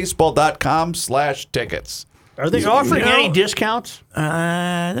twinsbaseball.com/tickets. Are they offering any discounts?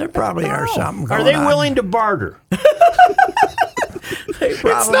 There probably are something going Are they on. willing to barter?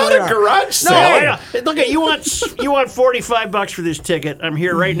 It's Not a garage sale. I know. Look at you want $45 for this ticket. I'm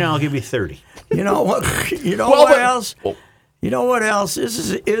here right now. I'll give you 30. You know what? You know Well, what but- else? You know what else?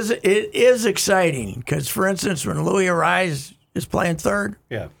 It is exciting because, for instance, when Louis Arise is playing third,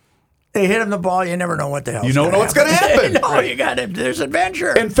 Yeah. they hit him the ball. You never know what the hell. You don't know what's gonna happen. No, you got it. There's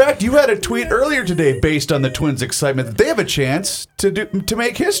adventure. In fact, you had a tweet earlier today based on the Twins' excitement that they have a chance to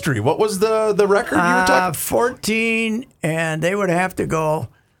make history. What was the record you were talking? 14, and they would have to go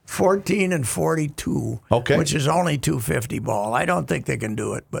 14 and 42, Okay. which is only 250 ball. I don't think they can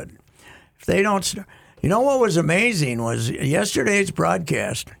do it, but if they don't, you know what was amazing was yesterday's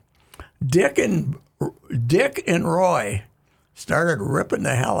broadcast. Dick and Roy started ripping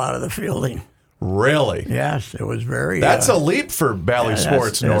the hell out of the fielding. Really? Yes, it was very. That's a leap for Valley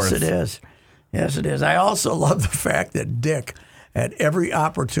Sports North. Yes, it is. Yes, it is. I also love the fact that Dick, at every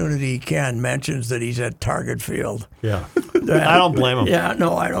opportunity he can, mentions that he's at Target Field. Yeah. I don't blame him. Yeah,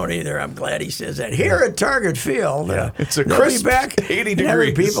 no, I don't either. I'm glad he says that. Here at Target Field, It's a they'll crisp be back. 80 and every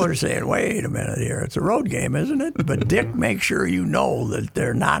degrees. people are saying, wait a minute here. It's a road game, isn't it? But Dick makes sure you know that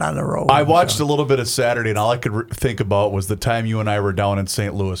they're not on the road. I watched a little bit of Saturday, and all I could think about was the time you and I were down in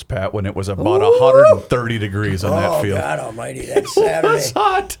St. Louis, Pat, when it was about 130 degrees on that field. Oh, God almighty, that's Saturday. It's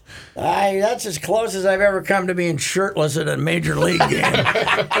hot. That's as close as I've ever come to being shirtless at a major league game.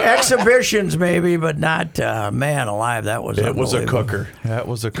 Exhibitions, maybe, but not, man alive, that was It was a unbelievable. cooker. That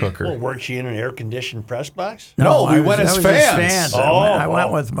was a cooker. Well, weren't you in an air-conditioned press box? No, we I went was- as I was fans. I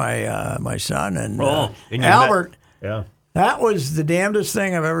went with my my son and And you Albert. Yeah. That was the damnedest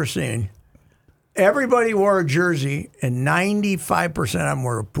thing I've ever seen. Everybody wore a jersey, and 95% of them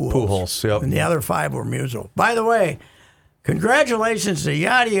were Pujols. Pujols, yep. And the other 5 were Musial. By the way, congratulations to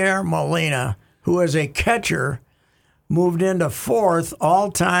Yadier Molina, who as a catcher moved into 4th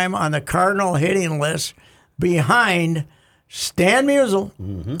all-time on the Cardinal hitting list behind Stan Musial,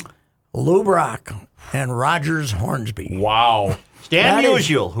 Lou Brock, and Rogers Hornsby. Wow. Stan That is-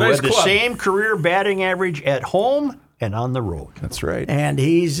 Musial, who Nice had the club. same career batting average at home and on the road. That's right. And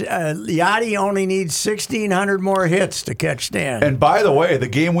he's Yachty only needs 1,600 more hits to catch Stan. And by the way, the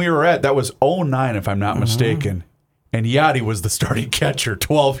game we were at, that was 09, if I'm not mistaken. And Yachty was the starting catcher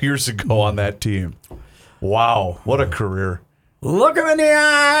 12 years ago on that team. Wow, what a career. Look them in the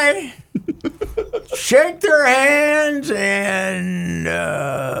eye, shake their hands, and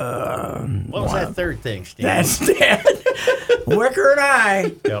What was that third thing, Steve? that's Stan. Wicker and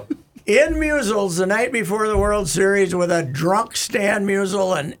I Yep. in Musials the night before the World Series with a drunk Stan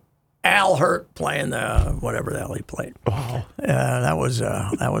Musial and Al Hurt playing the whatever the hell he played. That was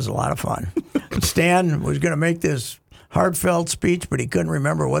a lot of fun. Stan was going to make this heartfelt speech, but he couldn't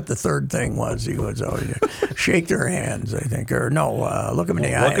remember what the third thing was. He was shake their hands, I think, or no, look them in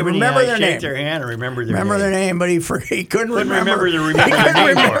the eye. Look them in the Remember eye, their shake name. their hand, and remember their Remember name. their name, but he couldn't remember. remember the He couldn't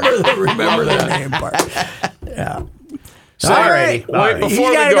name part. remember the name part. Yeah. So, All right. wait, He's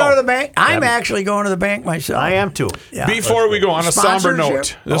before got we to go to the go, bank. I'm actually going to the bank myself. I am too. Yeah. before we go, on a somber Sponsorship?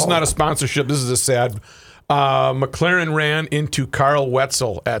 note, this is not a sponsorship. This is a sad. McLaren ran into Carl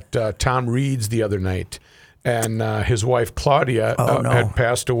Wetzel at Tom Reed's the other night, and his wife Claudia no. had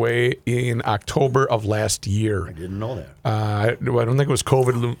passed away in October of last year. I didn't know that. I don't think it was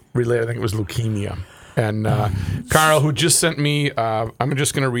COVID related. I think it was leukemia. And Carl, who just sent me, I'm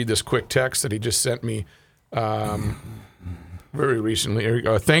just going to read this quick text that he just sent me very recently.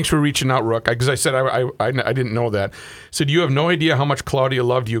 Thanks for reaching out, Rook. Because I said I didn't know that. Said, you have no idea how much Claudia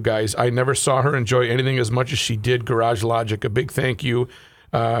loved you guys. I never saw her enjoy anything as much as she did Garage Logic. A big thank you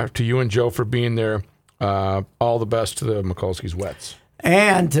to you and Joe for being there. All the best to the Mikulski's Wets.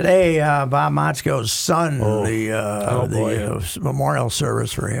 And today, Bob Motzko's son, the memorial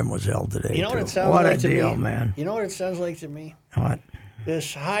service for him was held today. You know what too. it sounds What like a to deal, me? man. You know what it sounds like to me? What?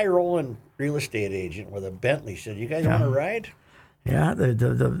 This high rolling real estate agent with a Bentley. Said, "You guys want to ride?" Yeah,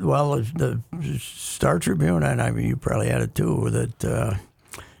 the Star Tribune, and I mean you probably had it too. That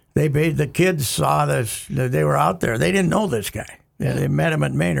the kids saw this. They were out there. They didn't know this guy. They met him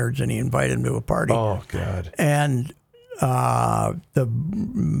at Maynard's, and he invited him to a party. Oh God! And the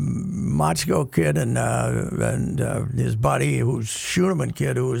Motzko kid and his buddy, who's Schoeneman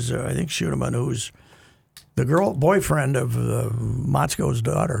kid, who's I think Schoeneman, who's the boyfriend of Motzko's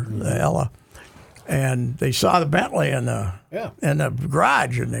daughter, Ella. And they saw the Bentley in the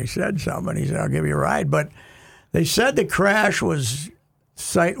garage, and they said something. He said, "I'll give you a ride." But they said the crash was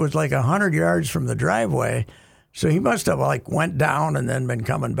like 100 yards from the driveway, so he must have went down and then been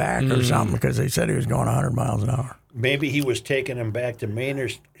coming back or something, because they said he was going 100 miles an hour. Maybe he was taking him back to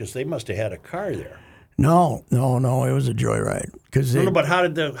Maynard's because they must have had a car there. No, it was a joyride. But how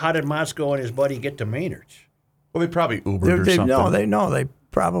did Motzko and his buddy get to Maynard's? Well, they probably Ubered or something. No, they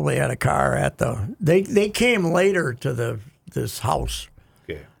probably had a car at the. They came later to this house.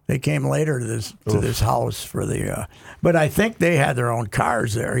 Okay. They came later to this house for the. But I think they had their own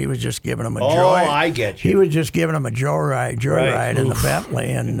cars there. He was just giving them a joy. Oh, I get you. He was just giving them a joyride in the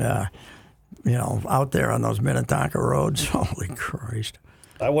Bentley, and out there on those Minnetonka roads. Holy Christ!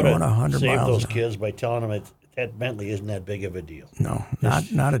 I would have saved those kids by telling them that Bentley isn't that big of a deal. No,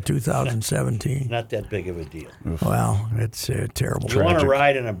 not a 2017. Not that big of a deal. Well, it's terrible. You want to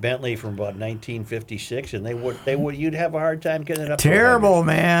ride in a Bentley from about 1956, and you'd have a hard time getting it up. Terrible,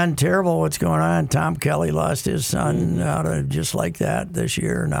 man. Terrible what's going on. Tom Kelly lost his son out of just like that this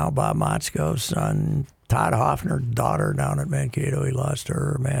year. Now Bob Motzko's son, Todd Hoffner's daughter down at Mankato, he lost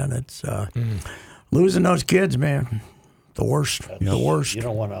her, man. It's losing those kids, man. The worst. The worst. You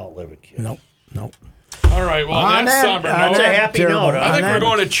don't want to outlive a kid. Nope. All right, well, that's somber. That's a happy note. I think we're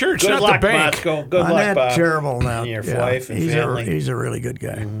going to church, Good not luck, the bank. Motzko. Good luck, Bob. Terrible now. And your wife and family. He's a really good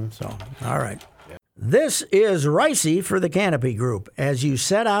guy. So, all right. This is Ricey for the Canopy Group. As you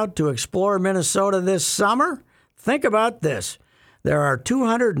set out to explore Minnesota this summer, think about this. There are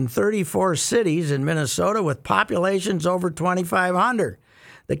 234 cities in Minnesota with populations over 2,500.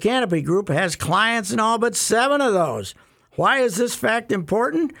 The Canopy Group has clients in all but 7 of those. Why is this fact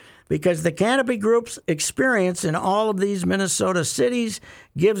important? Because the Canopy Group's experience in all of these Minnesota cities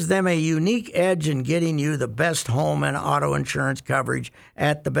gives them a unique edge in getting you the best home and auto insurance coverage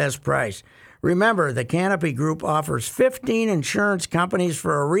at the best price. Remember, the Canopy Group offers 15 insurance companies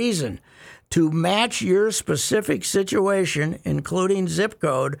for a reason: to match your specific situation, including zip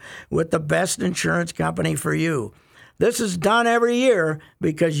code, with the best insurance company for you. This is done every year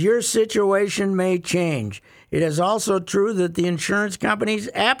because your situation may change. It is also true that the insurance company's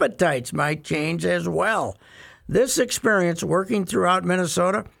appetites might change as well. This experience working throughout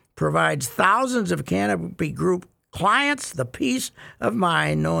Minnesota provides thousands of Canopy Group clients the peace of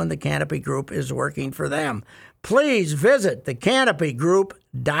mind knowing the Canopy Group is working for them. Please visit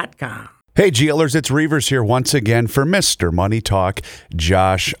thecanopygroup.com. Hey, GLers, it's Reavers here once again for Mr. Money Talk,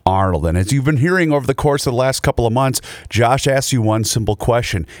 Josh Arnold. And as you've been hearing over the course of the last couple of months, Josh asks you one simple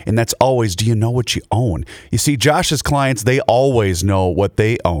question, and that's always, do you know what you own? You see, Josh's clients, they always know what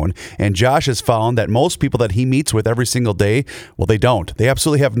they own, and Josh has found that most people that he meets with every single day, well, they don't. They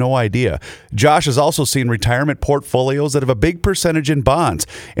absolutely have no idea. Josh has also seen retirement portfolios that have a big percentage in bonds,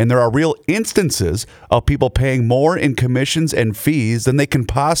 and there are real instances of people paying more in commissions and fees than they can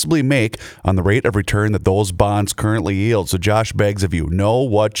possibly make on the rate of return that those bonds currently yield. So Josh begs of you, know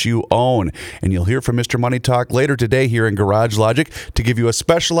what you own. And you'll hear from Mr. Money Talk later today here in Garage Logic to give you a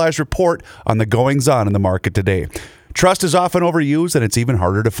specialized report on the goings-on in the market today. Trust is often overused, and it's even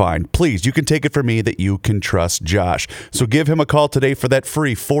harder to find. Please, you can take it from me that you can trust Josh. So give him a call today for that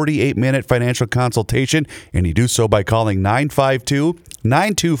free 48-minute financial consultation, and you do so by calling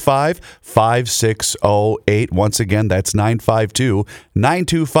 952-925-5608. Once again, that's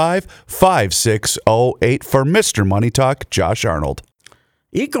 952-925-5608 for Mr. Money Talk, Josh Arnold.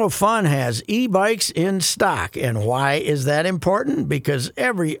 EcoFun has e-bikes in stock. And why is that important? Because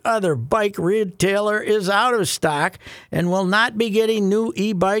every other bike retailer is out of stock and will not be getting new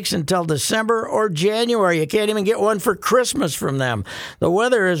e-bikes until December or January. You can't even get one for Christmas from them. The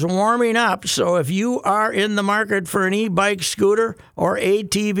weather is warming up, so if you are in the market for an e-bike, scooter, or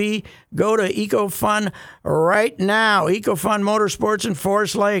ATV, go to EcoFun right now. EcoFun Motorsports in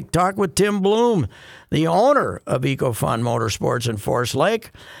Forest Lake. Talk with Tim Bloom, the owner of EcoFun Motorsports in Forest Lake.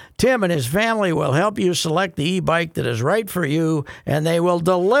 Tim and his family will help you select the e-bike that is right for you, and they will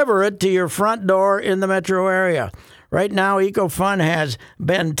deliver it to your front door in the metro area. Right now, EcoFun has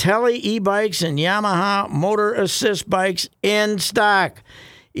Bentelli e-bikes and Yamaha Motor Assist bikes in stock.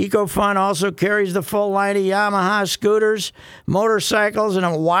 EcoFun also carries the full line of Yamaha scooters, motorcycles, and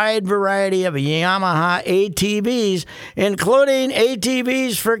a wide variety of Yamaha ATVs, including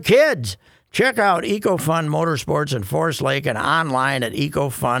ATVs for kids. Check out EcoFun Motorsports in Forest Lake and online at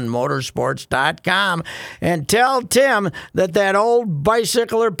ecofunmotorsports.com and tell Tim that old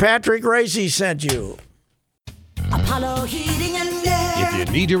bicycler Patrick Racy sent you. Apollo Heating and Air. If you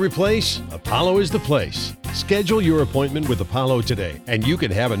need to replace, Apollo is the place. Schedule your appointment with Apollo today, and you can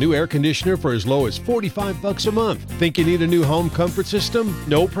have a new air conditioner for as low as $45 a month. Think you need a new home comfort system?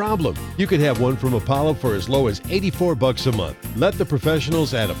 No problem. You can have one from Apollo for as low as $84 a month. Let the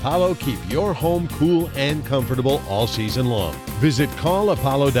professionals at Apollo keep your home cool and comfortable all season long. Visit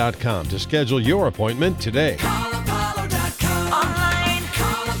callapollo.com to schedule your appointment today. Callapollo.com. Online,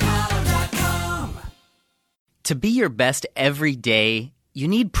 callapollo.com. To be your best every day, you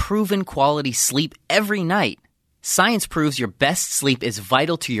need proven quality sleep every night. Science proves your best sleep is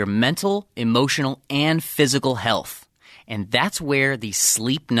vital to your mental, emotional, and physical health. And that's where the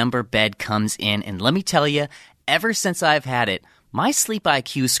Sleep Number bed comes in. And let me tell you, ever since I've had it, my sleep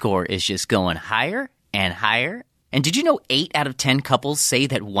IQ score is just going higher and higher. And did you know 8 out of 10 couples say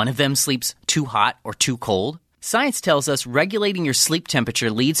that one of them sleeps too hot or too cold? Science tells us regulating your sleep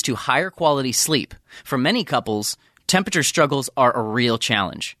temperature leads to higher quality sleep. For many couples, temperature struggles are a real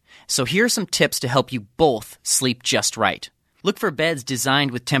challenge. So here are some tips to help you both sleep just right. Look for beds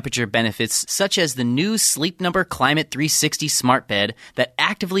designed with temperature benefits such as the new Sleep Number Climate 360 Smart Bed that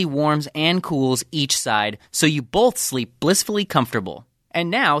actively warms and cools each side so you both sleep blissfully comfortable.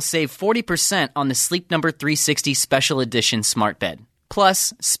 And now save 40% on the Sleep Number 360 Special Edition Smart Bed.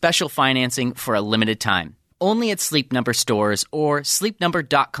 Plus, special financing for a limited time. Only at Sleep Number stores or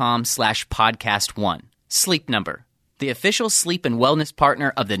sleepnumber.com/podcast1. Sleep Number, the official sleep and wellness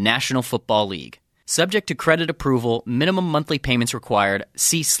partner of the National Football League. Subject to credit approval, minimum monthly payments required.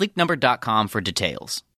 See sleepnumber.com for details.